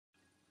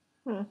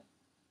Hmm.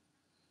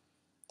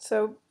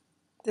 So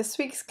this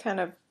week's kind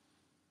of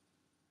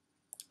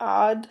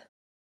odd.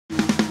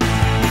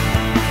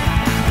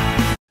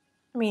 I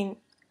mean,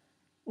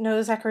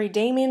 no Zachary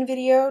Damien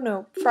video,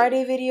 no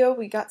Friday video.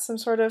 We got some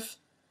sort of,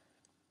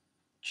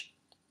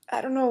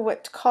 I don't know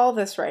what to call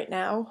this right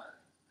now.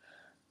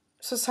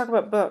 So let's talk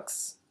about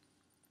books.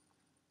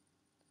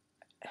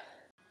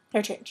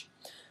 Hair change.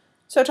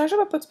 So I talked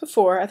about books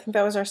before. I think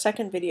that was our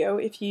second video.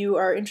 If you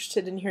are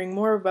interested in hearing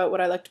more about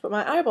what I like to put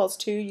my eyeballs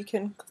to, you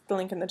can click the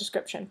link in the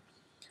description.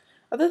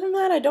 Other than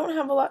that, I don't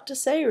have a lot to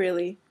say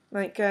really.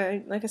 Like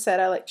I said,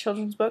 I like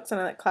children's books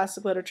and I like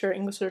classic literature.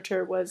 English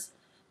literature was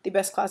the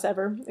best class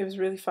ever. It was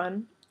really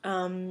fun.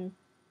 I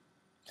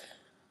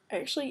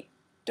actually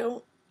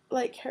don't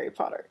like Harry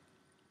Potter.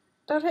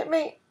 Don't hit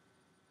me.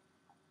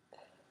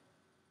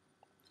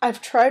 I've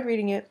tried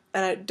reading it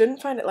and I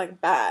didn't find it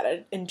like bad.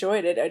 I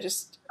enjoyed it. I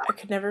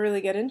could never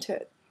really get into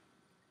it.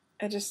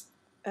 I don't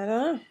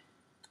know.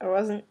 I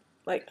wasn't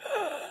like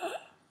I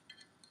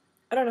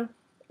don't know.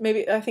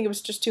 Maybe I think it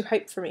was just too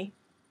hype for me.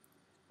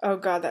 Oh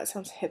god, that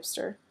sounds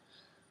hipster.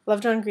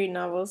 Love John Green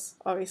novels,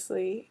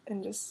 obviously,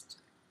 and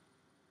just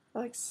I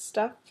like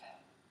stuff.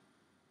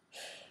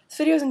 This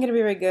video isn't going to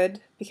be very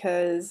good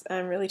because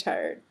I'm really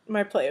tired.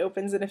 My play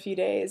opens in a few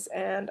days,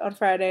 and on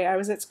Friday I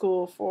was at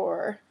school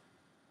for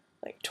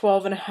like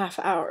 12 and a half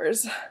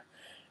hours.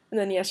 And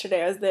then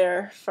yesterday I was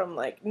there from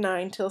like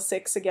 9 till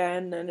 6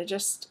 again, and it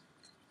just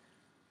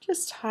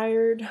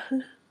tired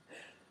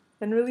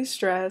and really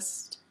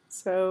stressed.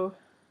 So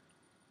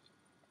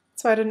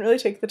I didn't really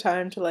take the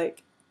time to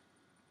like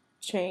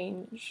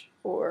change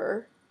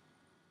or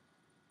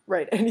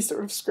write any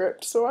sort of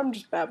script, so I'm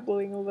just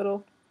babbling a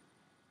little.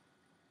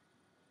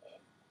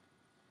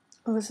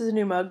 Oh, this is a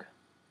new mug.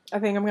 I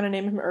think I'm gonna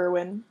name him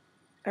Irwin.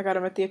 I got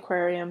him at the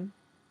aquarium.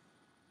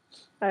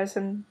 I have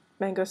some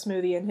mango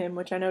smoothie in him,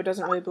 which I know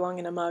doesn't really belong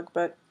in a mug,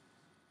 but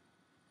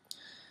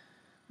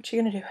what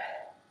you gonna do?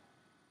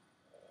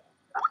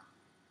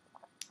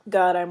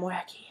 God, I'm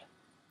wacky.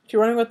 If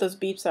you're wondering what those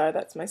beeps are,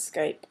 that's my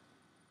Skype.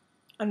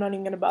 I'm not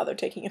even gonna bother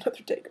taking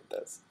another take of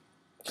this.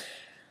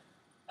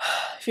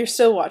 If you're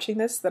still watching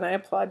this, then I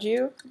applaud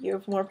you. You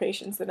have more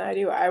patience than I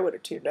do. I would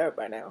have tuned out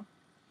by now.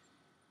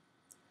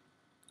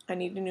 I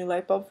need a new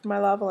light bulb for my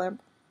lava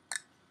lamp.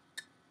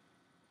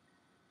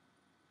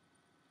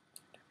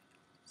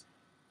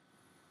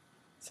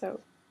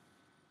 So,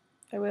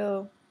 I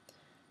will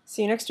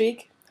see you next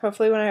week.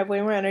 Hopefully when I have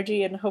way more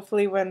energy, and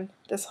hopefully when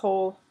this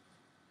whole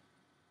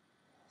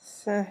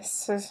sorted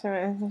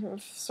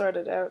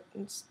out.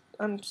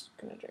 I'm just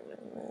gonna drink my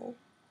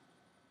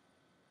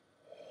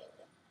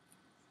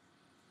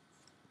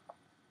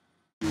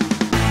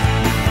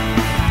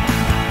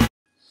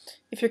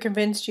If you're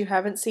convinced you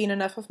haven't seen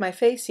enough of my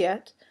face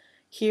yet,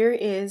 here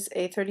is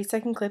a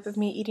 30-second clip of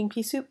me eating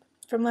pea soup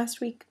from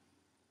last week.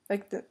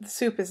 Like, the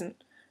soup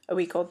isn't a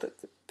week old,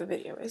 the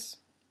video is.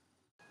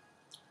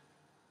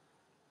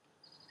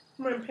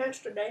 I'm wearing pants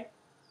today.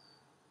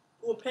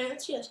 Wore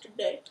pants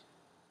yesterday.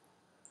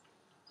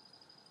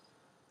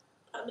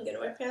 I'm gonna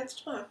wear pants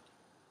tomorrow.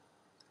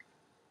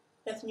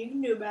 Nothing you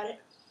can do about it.